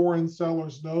most foreign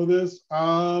sellers know this?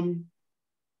 Bonnie,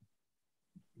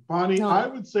 no. I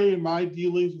would say in my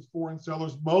dealings with foreign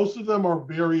sellers, most of them are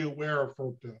very aware of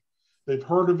FIRPTA. They've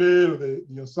heard of it,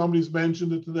 or somebody's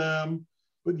mentioned it to them.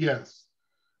 But yes,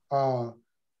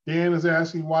 Dan is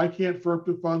asking, why can't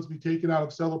FIRPTA funds be taken out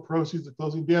of seller proceeds at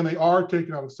closing? Dan, they are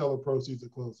taken out of seller proceeds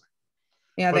at closing.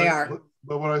 Yeah, they are.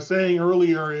 But what I was saying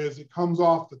earlier is it comes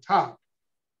off the top.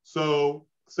 So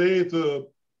say it's a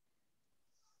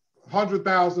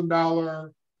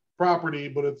 $100,000 property,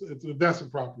 but it's an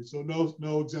investment property, so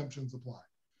no exemptions apply.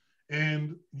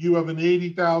 And you have an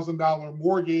 $80,000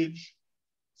 mortgage,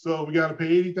 so we got to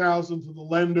pay $80,000 to the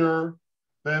lender.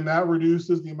 Then that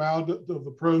reduces the amount of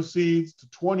the proceeds to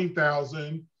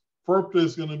 $20,000. FIRPTA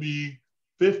is going to be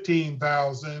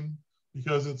 $15,000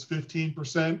 because it's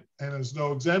 15% and there's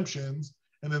no exemptions.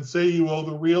 And then say you owe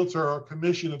the realtor a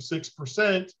commission of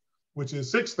 6%, which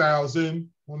is $6,000.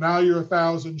 Well, now you're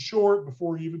 $1,000 short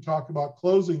before you even talk about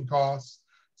closing costs.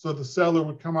 So the seller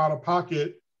would come out of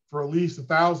pocket for at least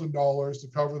 $1,000 to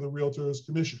cover the realtor's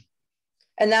commission.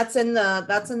 And that's in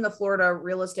the Florida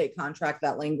real estate contract,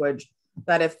 that language,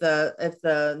 that if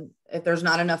there's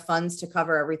not enough funds to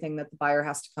cover everything, that the buyer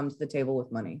has to come to the table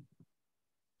with money.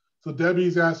 So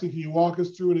Debbie's asking, can you walk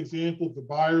us through an example of the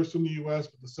buyer's from the U.S.,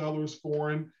 but the seller is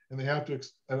foreign and they have to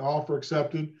an offer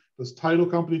accepted? Does title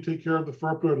company take care of the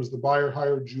FIRPTA, or does the buyer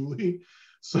hire Julie?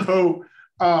 So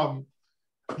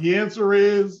the answer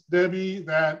is, Debbie,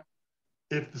 that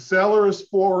if the seller is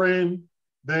foreign,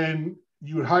 then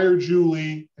you would hire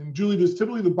Julie. And Julie, does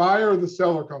typically the buyer or the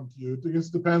seller come to you? I guess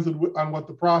it depends on what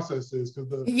the process is, because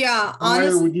the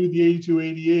buyer would do the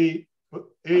 8288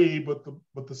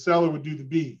 but the seller would do the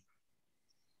B.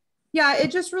 Yeah,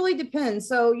 it just really depends.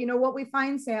 So, what we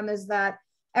find, Sam, is that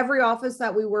every office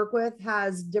that we work with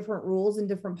has different rules and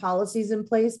different policies in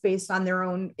place based on their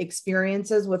own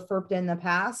experiences with FIRPTA in the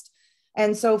past.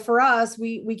 And so for us,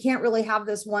 we can't really have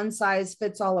this one size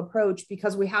fits all approach,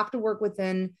 because we have to work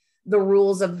within the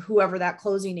rules of whoever that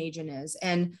closing agent is.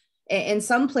 And in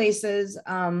some places,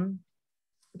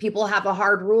 people have a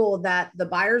hard rule that the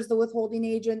buyer's the withholding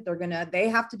agent. They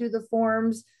have to do the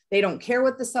forms. They don't care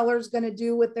what the seller's going to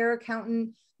do with their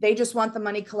accountant. They just want the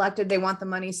money collected. They want the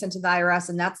money sent to the IRS.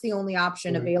 And that's the only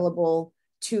option available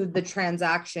to the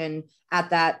transaction at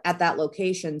that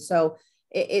location. So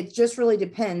it just really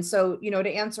depends. So, to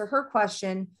answer her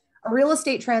question, a real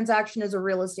estate transaction is a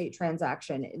real estate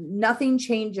transaction. Nothing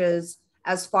changes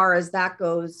as far as that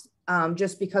goes,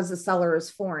 just because the seller is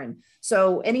foreign.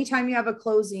 So anytime you have a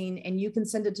closing and you can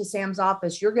send it to Sam's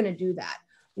office, you're going to do that.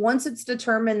 Once it's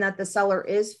determined that the seller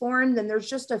is foreign, then there's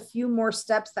just a few more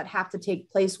steps that have to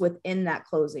take place within that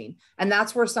closing. And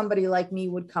that's where somebody like me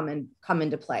would come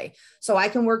into play. So I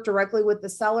can work directly with the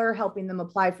seller, helping them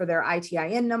apply for their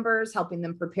ITIN numbers, helping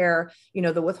them prepare,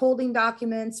 the withholding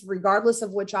documents, regardless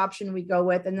of which option we go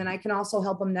with. And then I can also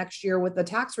help them next year with the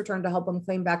tax return to help them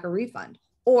claim back a refund.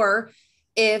 Or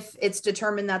if it's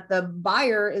determined that the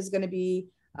buyer is going to be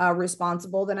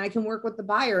responsible, then I can work with the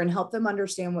buyer and help them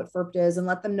understand what FIRPTA is and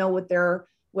let them know what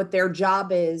their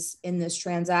job is in this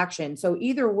transaction. So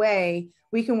either way,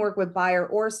 we can work with buyer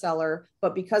or seller,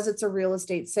 but because it's a real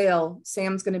estate sale,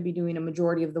 Sam's going to be doing a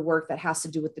majority of the work that has to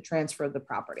do with the transfer of the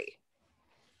property.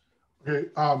 Okay,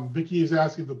 Vicky is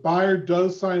asking, the buyer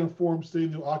does sign a form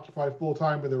stating they'll occupy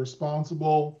full-time, but they're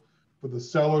responsible for the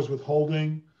seller's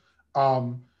withholding.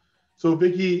 So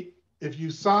Vicky, if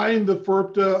you sign the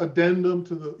FIRPTA addendum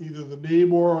to either the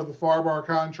NABOR or the FARBAR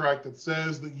contract that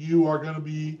says that you are going to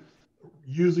be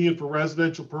using it for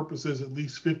residential purposes at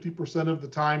least 50% of the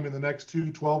time in the next 2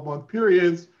 12-month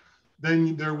periods,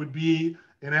 then there would be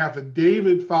an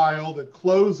affidavit filed at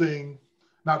closing,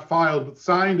 not filed, but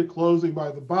signed at closing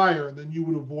by the buyer, and then you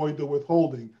would avoid the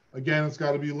withholding. Again, it's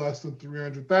got to be less than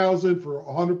 300,000 for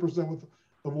 100% with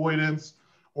avoidance,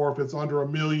 or if it's under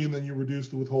 $1 million, then you reduce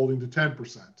the withholding to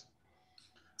 10%.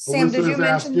 Sam, did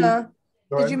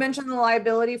you mention the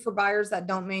liability for buyers that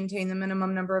don't maintain the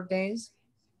minimum number of days?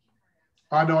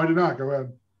 No, I did not. Go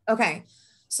ahead. Okay.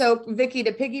 So Vicky,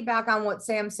 to piggyback on what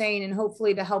Sam's saying, and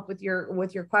hopefully to help with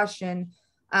your question,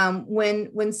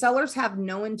 when sellers have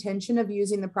no intention of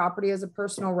using the property as a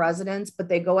personal residence, but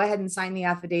they go ahead and sign the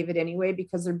affidavit anyway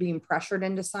because they're being pressured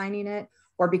into signing it,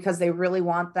 or because they really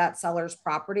want that seller's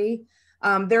property,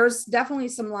 there's definitely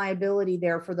some liability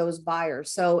there for those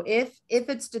buyers. So if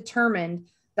it's determined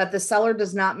that the seller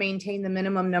does not maintain the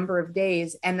minimum number of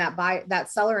days and that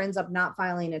seller ends up not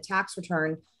filing a tax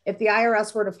return, if the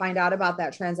IRS were to find out about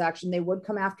that transaction, they would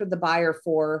come after the buyer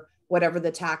for whatever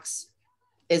the tax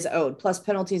is owed, plus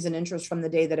penalties and interest from the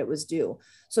day that it was due.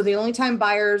 So the only time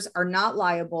buyers are not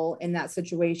liable in that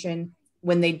situation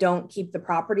when they don't keep the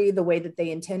property the way that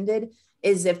they intended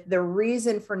is if the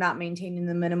reason for not maintaining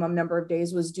the minimum number of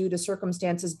days was due to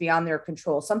circumstances beyond their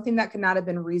control, something that could not have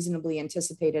been reasonably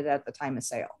anticipated at the time of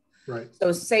sale. Right.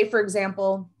 So say, for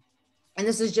example, and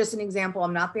this is just an example,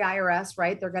 I'm not the IRS,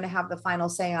 right? They're going to have the final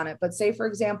say on it. But say, for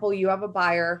example, you have a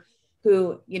buyer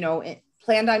who,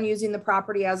 planned on using the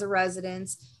property as a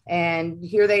residence, and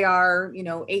here they are,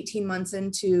 18 months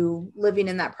into living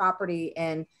in that property,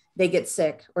 and they get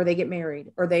sick, or they get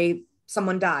married, or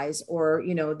someone dies, or,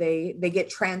 they get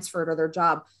transferred, or their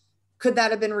job. Could that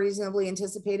have been reasonably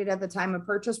anticipated at the time of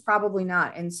purchase? Probably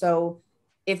not. And so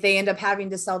if they end up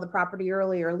having to sell the property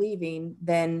early or leaving,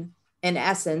 then in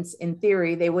essence, in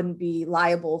theory, they wouldn't be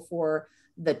liable for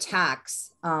the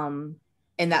tax in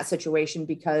that situation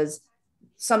because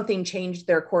something changed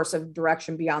their course of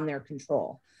direction beyond their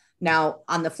control. Now,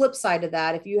 on the flip side of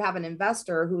that, if you have an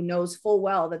investor who knows full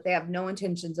well that they have no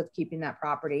intentions of keeping that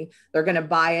property, they're going to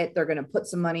buy it, they're going to put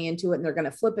some money into it, and they're going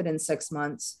to flip it in 6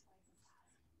 months,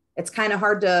 it's kind of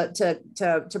hard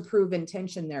to prove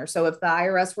intention there. So if the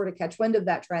IRS were to catch wind of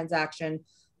that transaction,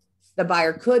 the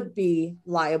buyer could be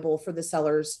liable for the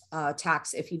seller's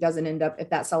tax if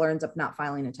that seller ends up not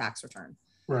filing a tax return.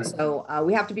 Right. So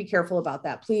we have to be careful about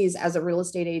that. Please, as a real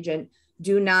estate agent,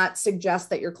 do not suggest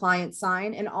that your clients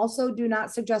sign, and also do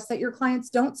not suggest that your clients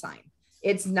don't sign.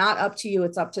 It's not up to you.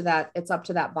 It's up to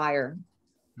that buyer.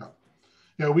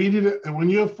 Yeah, we need it. And when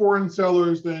you have foreign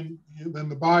sellers, then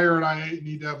the buyer and I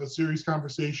need to have a serious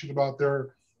conversation about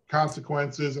their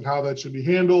consequences and how that should be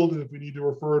handled. And if we need to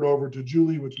refer it over to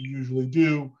Julie, which we usually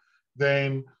do,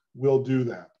 then we'll do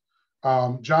that.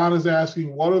 John is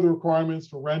asking, what are the requirements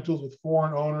for rentals with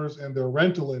foreign owners and their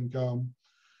rental income?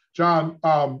 John,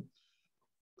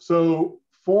 so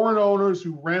foreign owners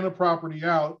who rent a property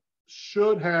out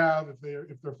should have,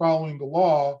 if they're following the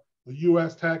law, the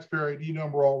U.S. taxpayer ID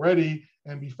number already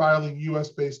and be filing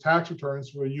U.S.-based tax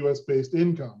returns for a U.S.-based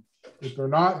income. If they're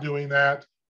not doing that,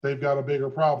 they've got a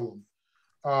bigger problem.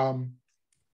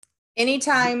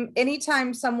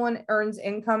 Anytime someone earns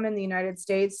income in the United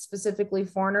States, specifically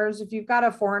foreigners, if you've got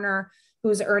a foreigner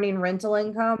who's earning rental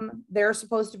income, they're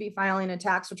supposed to be filing a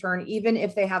tax return, even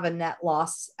if they have a net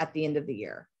loss at the end of the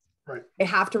year. Right. They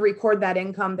have to record that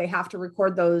income. They have to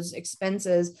record those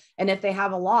expenses. And if they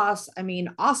have a loss,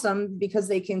 awesome, because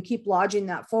they can keep lodging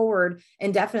that forward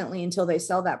indefinitely until they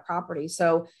sell that property.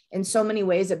 So in so many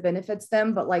ways it benefits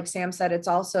them. But like Sam said, it's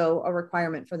also a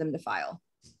requirement for them to file.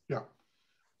 Yeah.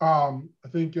 I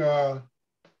think, where's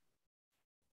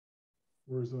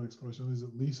the next question? Is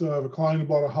it Lisa? I have a client who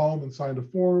bought a home and signed a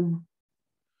form.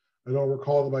 I don't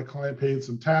recall that my client paid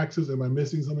some taxes. Am I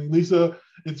missing something? Lisa,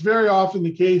 it's very often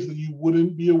the case that you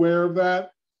wouldn't be aware of that.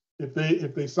 If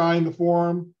they sign the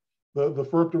form, the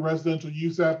FIRPTA residential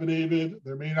use affidavit,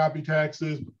 there may not be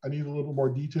taxes. I need a little more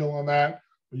detail on that.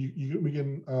 But we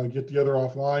can get together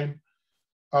offline.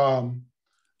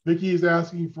 Vicki is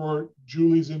asking for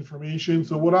Julie's information.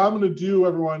 So what I'm going to do,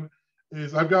 everyone,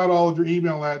 is I've got all of your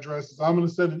email addresses. I'm going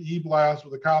to send an e-blast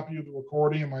with a copy of the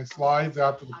recording and my slides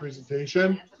after the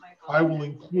presentation. I will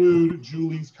include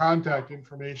Julie's contact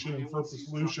information and FIRPTA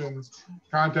Solutions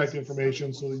contact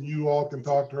information so that you all can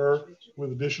talk to her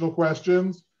with additional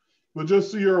questions. But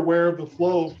just so you're aware of the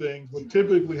flow of things, what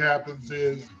typically happens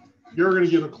is you're going to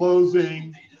get a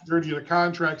closing, you're going to get a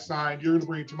contract signed, you're going to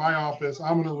bring it to my office,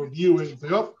 I'm going to review it and say,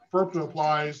 oh, FIRPTA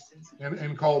applies,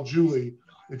 and call Julie.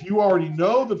 If you already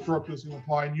know that FIRPTA is going to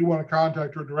apply and you want to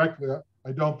contact her directly,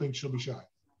 I don't think she'll be shy.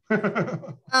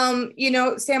 You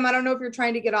know, Sam, I don't know if you're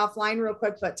trying to get offline real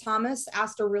quick, but Thomas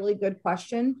asked a really good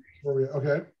question.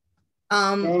 Okay.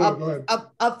 Go ahead.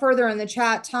 Up further in the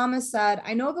chat, Thomas said,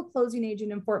 I know the closing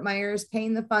agent in Fort Myers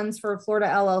paying the funds for a Florida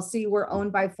LLC were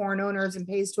owned by foreign owners and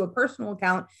pays to a personal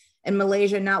account in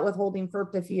Malaysia, not withholding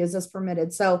FIRPTA fee. Is this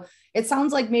permitted? So it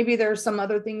sounds like maybe there's some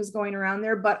other things going around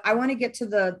there, but I want to get to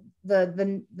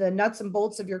the nuts and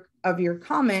bolts of your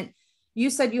comment. You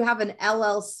said you have an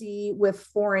LLC with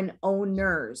foreign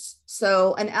owners.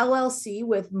 So an LLC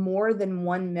with more than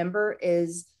one member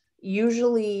is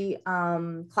usually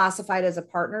classified as a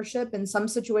partnership. In some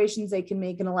situations, they can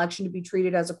make an election to be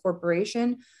treated as a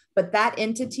corporation, but that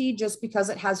entity, just because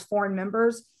it has foreign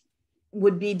members,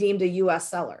 would be deemed a U.S.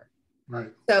 seller. Right.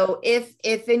 So if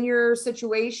in your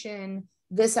situation,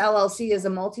 this LLC is a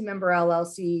multi-member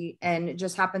LLC and it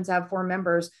just happens to have 4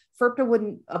 members, FIRPTA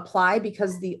wouldn't apply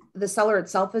because the seller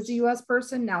itself is a U.S.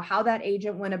 person. Now, how that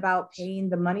agent went about paying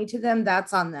the money to them,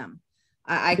 that's on them.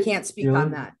 I can't speak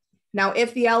on that. Now,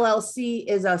 if the LLC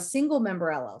is a single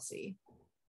member LLC,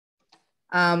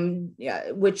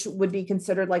 which would be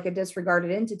considered like a disregarded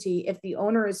entity, if the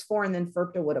owner is foreign, then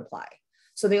FIRPTA would apply.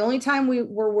 So the only time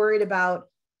we're worried about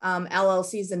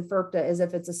LLCs and FIRPTA is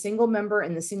if it's a single member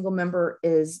and the single member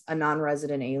is a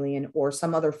non-resident alien or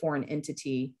some other foreign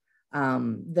entity,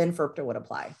 then FIRPTA would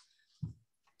apply.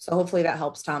 So hopefully that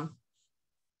helps, Tom.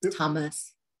 Yep.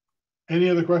 Thomas. Any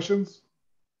other questions?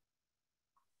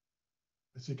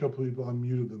 I see a couple people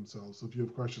unmuted themselves. So if you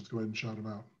have questions, go ahead and shout them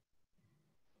out.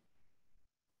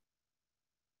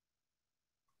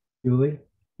 Julie,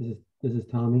 this is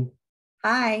Tommy.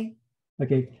 Hi.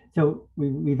 Okay, so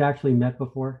we've actually met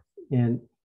before, and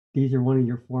these are one of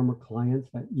your former clients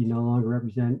that you no longer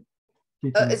represent.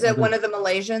 Is it one of the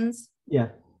Malaysians? Yeah.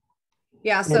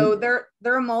 Yeah, so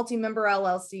they're a multi-member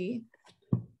LLC.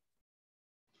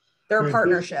 They're a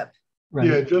partnership. Right.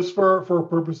 Yeah, just for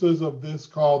purposes of this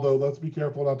call, though, let's be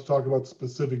careful not to talk about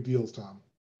specific deals, Tom.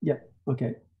 Yeah,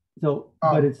 okay. So,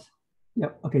 but it's, yeah,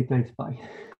 okay, thanks, bye.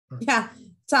 Yeah,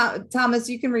 Thomas,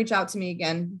 you can reach out to me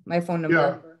again, my phone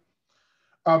number.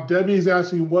 Yeah. Debbie is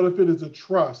asking, what if it is a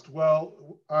trust?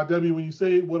 Well, Debbie, when you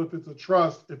say what if it's a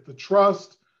trust, if the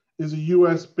trust is a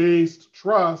US-based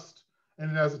trust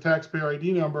and it has a taxpayer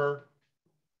ID number,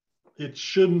 it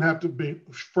shouldn't have to be,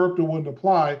 FIRPTA wouldn't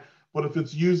apply. But if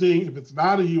it's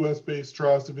not a US-based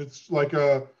trust, if it's like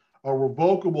a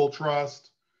revocable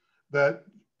trust that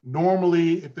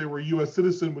normally, if they were a US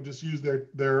citizen, would just use their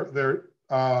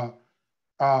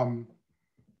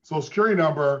Social Security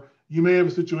number, you may have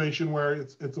a situation where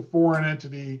it's a foreign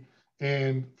entity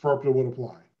and FIRPTA would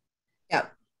apply. Yeah.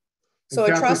 So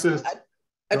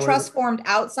a trust formed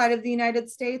outside of the United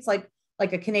States, like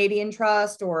a Canadian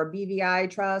trust or a BVI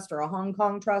trust or a Hong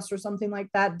Kong trust or something like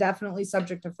that, definitely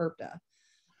subject to FIRPTA.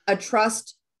 A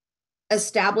trust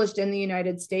established in the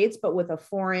United States, but with a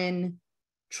foreign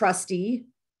trustee,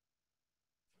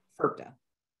 FIRPTA.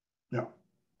 Yeah.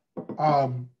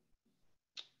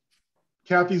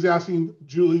 Kathy's asking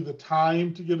Julie the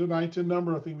time to get an ITIN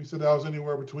number. I think we said that was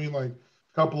anywhere between like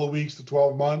a couple of weeks to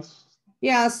 12 months.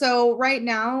 Yeah, so right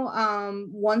now,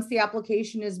 once the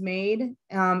application is made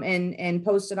and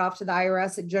posted off to the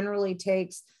IRS, it generally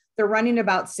takes, they're running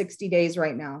about 60 days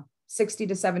right now, 60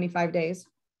 to 75 days.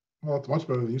 Well, it's much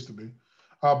better than it used to be.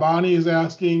 Bonnie is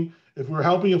asking, if we're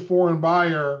helping a foreign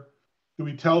buyer, do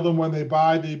we tell them when they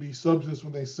buy, they'd be subject to this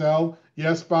when they sell?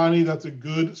 Yes, Bonnie, that's a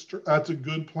good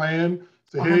plan.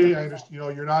 Say, hey, I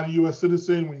understand, you're not a US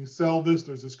citizen. When you sell this,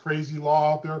 there's this crazy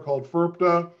law out there called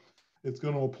FIRPTA. It's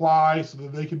going to apply so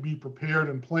that they can be prepared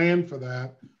and plan for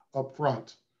that up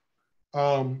front.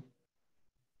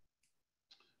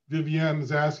 Vivienne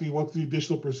is asking, what's the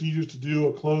additional procedures to do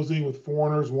a closing with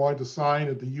foreigners wanting to sign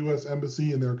at the US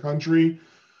Embassy in their country?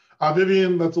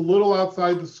 Vivienne, that's a little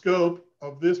outside the scope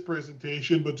of this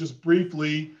presentation, but just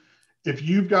briefly, if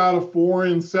you've got a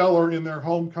foreign seller in their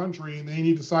home country and they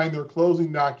need to sign their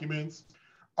closing documents,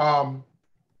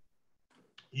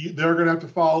 they're going to have to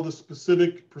follow the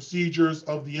specific procedures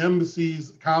of the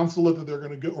embassy's consulate that they're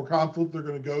going to go, or consulate they're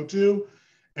going to go to.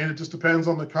 And it just depends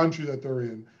on the country that they're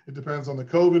in. It depends on the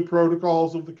COVID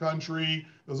protocols of the country.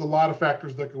 There's a lot of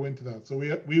factors that go into that. So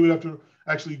we would have to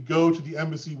actually go to the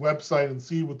embassy website and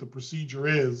see what the procedure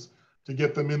is to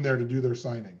get them in there to do their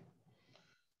signing.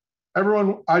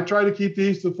 Everyone, I try to keep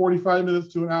these to 45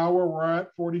 minutes to an hour. We're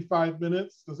at 45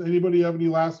 minutes. Does anybody have any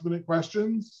last minute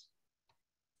questions?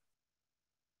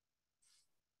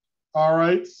 All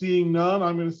right, seeing none,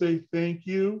 I'm going to say thank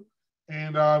you.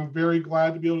 And I'm very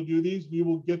glad to be able to do these. We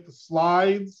will get the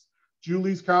slides,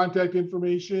 Julie's contact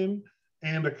information,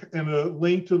 and a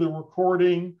link to the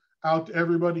recording out to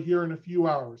everybody here in a few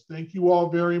hours. Thank you all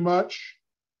very much.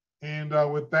 And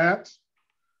with that,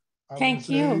 Thank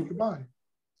you. Goodbye.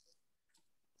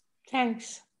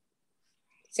 Thanks.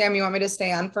 Sam, you want me to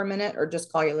stay on for a minute or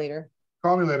just call you later?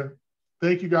 Call me later.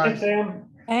 Thank you, guys. Thanks, Sam.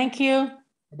 Thank you.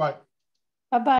 Bye-bye. Bye-bye.